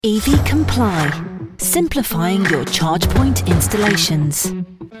EV Comply, simplifying your charge point installations.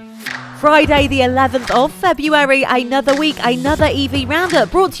 Friday the 11th of February, another week, another EV roundup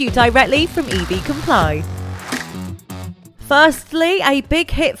brought to you directly from EV Comply. Firstly, a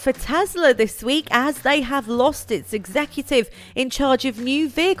big hit for Tesla this week as they have lost its executive in charge of new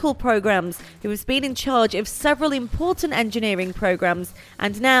vehicle programs, who has been in charge of several important engineering programs,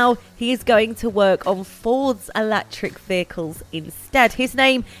 and now he is going to work on Ford's electric vehicles instead. His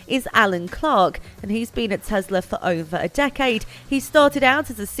name is Alan Clark, and he's been at Tesla for over a decade. He started out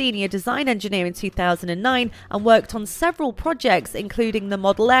as a senior design engineer in 2009 and worked on several projects, including the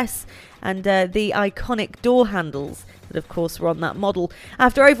Model S and the iconic door handles that of course were on that model.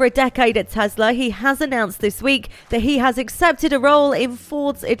 After over a decade at Tesla, he has announced this week that he has accepted a role in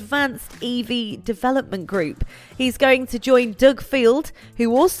Ford's advanced EV development group. He's going to join Doug Field,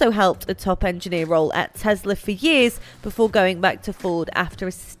 who also held a top engineer role at Tesla for years before going back to Ford after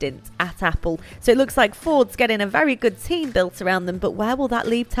a stint at Apple. So it looks like Ford's getting a very good team built around them, but where will that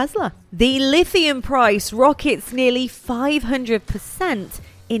leave Tesla? The lithium price rockets nearly 500%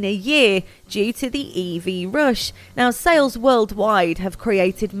 in a year due to the EV rush. Now, sales worldwide have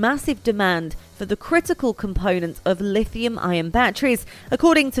created massive demand for the critical component of lithium-ion batteries.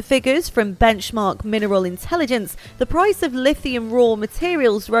 According to figures from Benchmark Mineral Intelligence, the price of lithium raw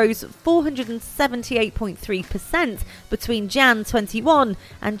materials rose 478.3% between Jan 21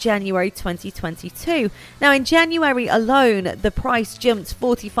 and January 2022. Now, in January alone, the price jumped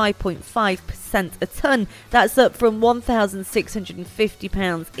 45.5% a tonne. That's up from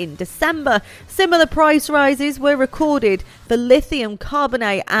 £1,650 in December. Similar price rises were recorded for lithium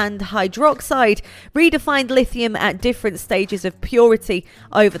carbonate and hydroxide. Redefined lithium at different stages of purity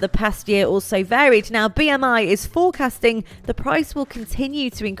over the past year also varied. Now, BMI is forecasting the price will continue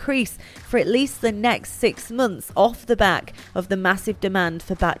to increase for at least the next 6 months off the back of the massive demand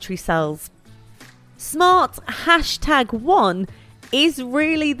for battery cells. Smart #1 is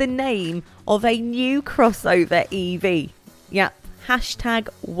really the name of a new crossover EV. Yep,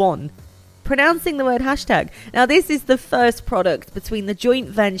 #1. Pronouncing the word hashtag. Now, this is the first product between the joint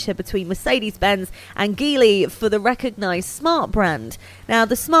venture between Mercedes-Benz and Geely for the recognised Smart brand. Now,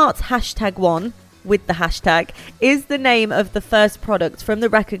 the Smart #1 with the hashtag is the name of the first product from the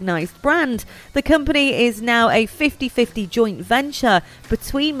recognised brand. The company is now a 50-50 joint venture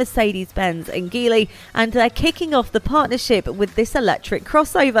between Mercedes-Benz and Geely, and they're kicking off the partnership with this electric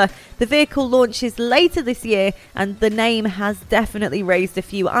crossover. The vehicle launches later this year, and the name has definitely raised a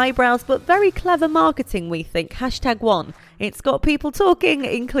few eyebrows, but very clever marketing, we think. #1. It's got people talking,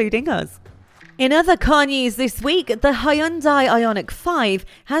 including us. In other car news this week, the Hyundai Ioniq 5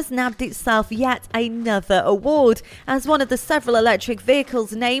 has nabbed itself yet another award as one of the several electric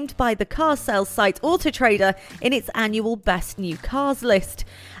vehicles named by the car sales site Autotrader in its annual Best New Cars list.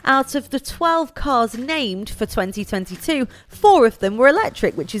 Out of the 12 cars named for 2022, 4 of them were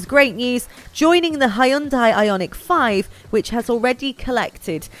electric, which is great news, joining the Hyundai Ioniq 5, which has already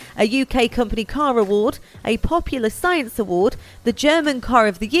collected a UK Company Car Award, a Popular Science Award, the German Car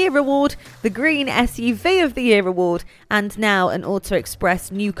of the Year Award, the Green SUV of the Year Award, and now an Auto Express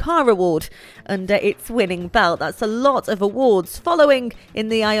New Car Award under its winning belt. That's a lot of awards. Following in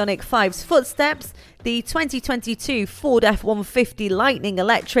the Ioniq 5's footsteps, the 2022 Ford F-150 Lightning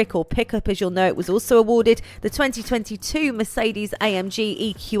Electric, or pickup as you'll know it, was also awarded. The 2022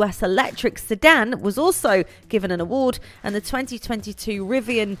 Mercedes-AMG EQS Electric Sedan was also given an award, and the 2022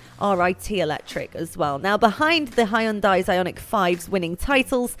 Rivian RIT Electric as well. Now, behind the Hyundai's Ioniq 5's winning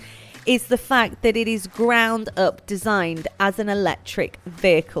titles is the fact that it is ground up designed as an electric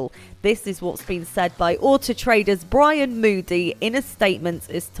vehicle. This is what's been said by Autotrader's Brian Moody in a statement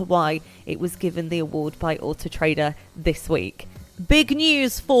as to why it was given the award by Autotrader this week. Big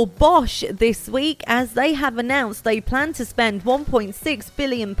news for Bosch this week as they have announced they plan to spend £1.6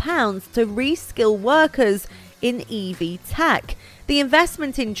 billion to reskill workers in EV tech. The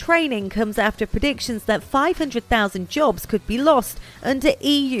investment in training comes after predictions that 500,000 jobs could be lost under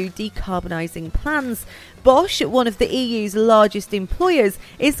EU decarbonising plans. Bosch, one of the EU's largest employers,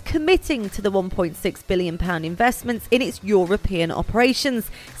 is committing to the £1.6 billion investments in its European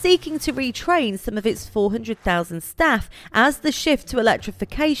operations, seeking to retrain some of its 400,000 staff as the shift to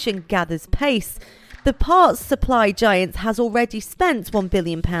electrification gathers pace. The parts supply giant has already spent £1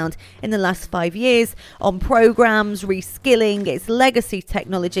 billion in the last 5 years on programmes, reskilling its legacy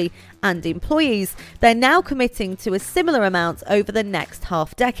technology and employees. They're now committing to a similar amount over the next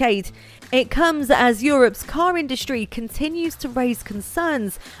half decade. It comes as Europe's car industry continues to raise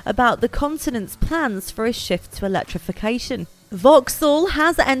concerns about the continent's plans for a shift to electrification. Vauxhall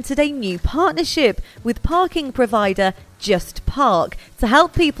has entered a new partnership with parking provider Just Park to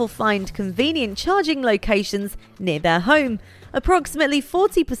help people find convenient charging locations near their home. Approximately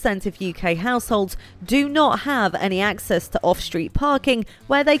 40% of UK households do not have any access to off-street parking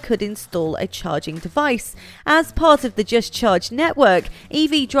where they could install a charging device. As part of the Just Charge network,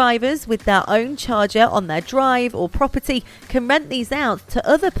 EV drivers with their own charger on their drive or property can rent these out to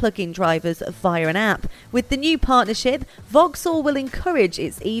other plug-in drivers via an app. With the new partnership, Vauxhall will encourage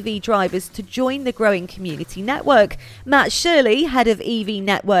its EV drivers to join the growing community network. Matt Shirley, head of EV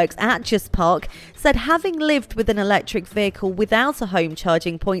networks at Just Park, said, having lived with an electric vehicle without a home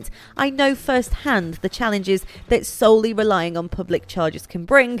charging point, I know firsthand the challenges that solely relying on public chargers can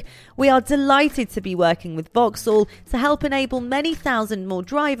bring. We are delighted to be working with Vauxhall to help enable many thousand more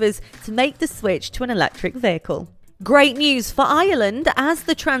drivers to make the switch to an electric vehicle. Great news for Ireland, as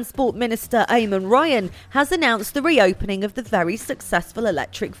the Transport Minister Eamon Ryan has announced the reopening of the very successful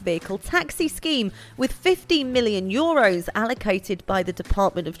electric vehicle taxi scheme, with €50 million allocated by the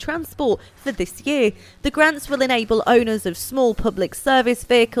Department of Transport for this year. The grants will enable owners of small public service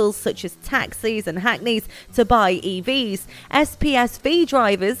vehicles such as taxis and hackneys to buy EVs. SPSV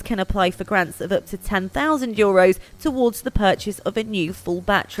drivers can apply for grants of up to €10,000 towards the purchase of a new full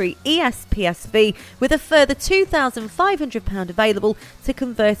battery ESPSV, with a further £2,500 available to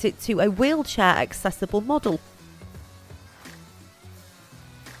convert it to a wheelchair accessible model.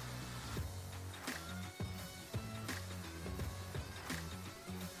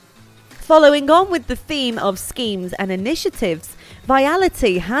 Following on with the theme of schemes and initiatives,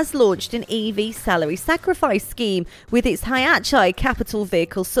 Viality has launched an EV salary sacrifice scheme with its Hiachi Capital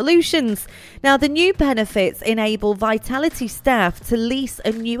Vehicle Solutions. Now, the new benefits enable Vitality staff to lease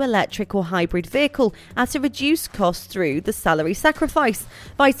a new electric or hybrid vehicle at a reduced cost through the salary sacrifice.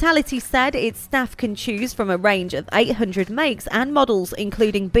 Vitality said its staff can choose from a range of 800 makes and models,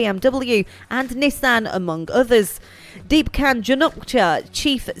 including BMW and Nissan, among others. Deepkan Janukcha,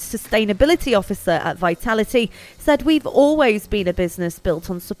 Chief Sustainability Officer at Vitality, said, we've always been a business built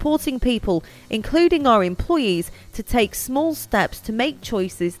on supporting people, including our employees, to take small steps to make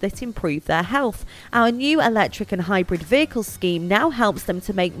choices that improve their health. Our new electric and hybrid vehicle scheme now helps them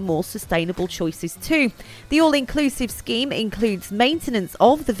to make more sustainable choices too. The all-inclusive scheme includes maintenance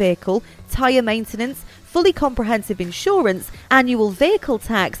of the vehicle, tyre maintenance, fully comprehensive insurance, annual vehicle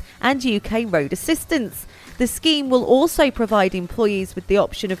tax and UK road assistance. The scheme will also provide employees with the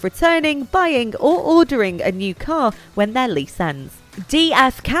option of returning, buying or ordering a new car when their lease ends.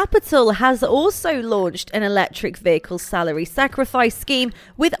 DF Capital has also launched an electric vehicle salary sacrifice scheme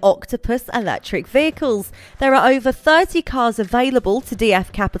with Octopus Electric Vehicles. There are over 30 cars available to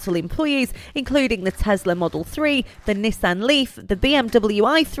DF Capital employees, including the Tesla Model 3, the Nissan Leaf, the BMW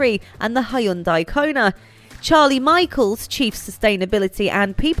i3 and the Hyundai Kona. Charlie Michaels, Chief Sustainability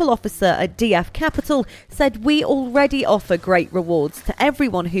and People Officer at DF Capital, said, we already offer great rewards to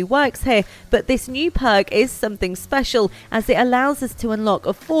everyone who works here, but this new perk is something special as it allows us to unlock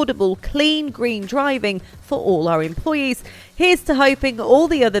affordable, clean, green driving for all our employees. Here's to hoping all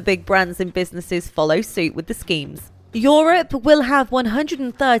the other big brands and businesses follow suit with the schemes. Europe will have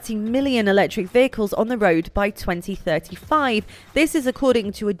 130 million electric vehicles on the road by 2035. This is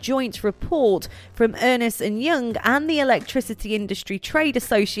according to a joint report from Ernst & Young and the electricity industry trade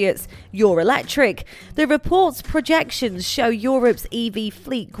associates Eurelectric. The report's projections show Europe's EV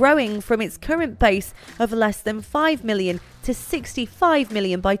fleet growing from its current base of less than 5 million to 65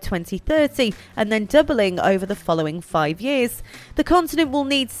 million by 2030 and then doubling over the following 5 years. The continent will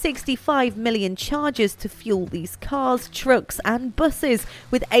need 65 million chargers to fuel these cars, trucks and buses,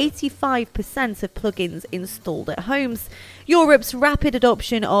 with 85% of plug-ins installed at homes. Europe's rapid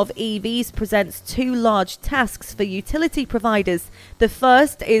adoption of EVs presents two large tasks for utility providers. The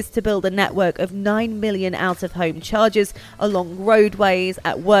first is to build a network of 9 million out-of-home chargers along roadways,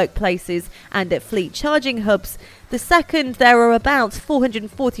 at workplaces and at fleet charging hubs. The second, there are about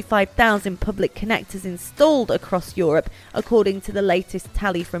 445,000 public connectors installed across Europe, according to the latest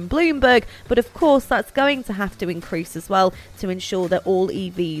tally from Bloomberg, but of course that's going to have to increase as well to ensure that all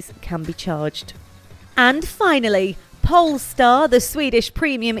EVs can be charged. And finally, Polestar, the Swedish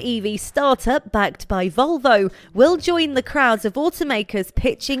premium EV startup backed by Volvo, will join the crowds of automakers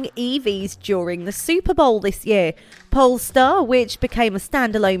pitching EVs during the Super Bowl this year. Polestar, which became a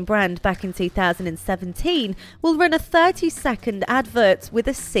standalone brand back in 2017, will run a 30-second advert with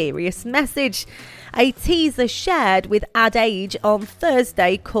a serious message. A teaser shared with Ad Age on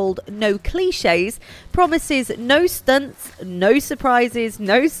Thursday called No Clichés promises no stunts, no surprises,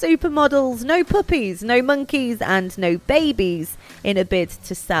 no supermodels, no puppies, no monkeys and no babies in a bid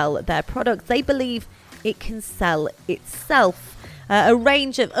to sell their products. They believe it can sell itself. A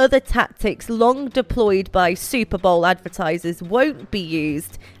range of other tactics long deployed by Super Bowl advertisers won't be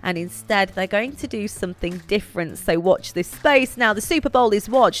used, and instead they're going to do something different, so watch this space. Now, the Super Bowl is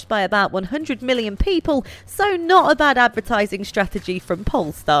watched by about 100 million people, so not a bad advertising strategy from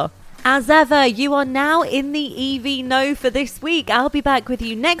Polestar. As ever, you are now in the EV Know for this week. I'll be back with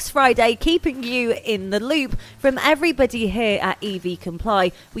you next Friday, keeping you in the loop. From everybody here at EV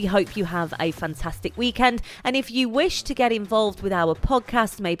Comply, we hope you have a fantastic weekend. And if you wish to get involved with our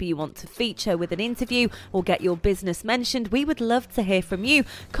podcast, maybe you want to feature with an interview or get your business mentioned, we would love to hear from you.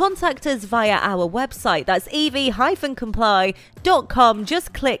 Contact us via our website. That's ev-comply.com.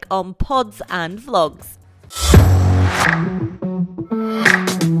 Just click on pods and vlogs.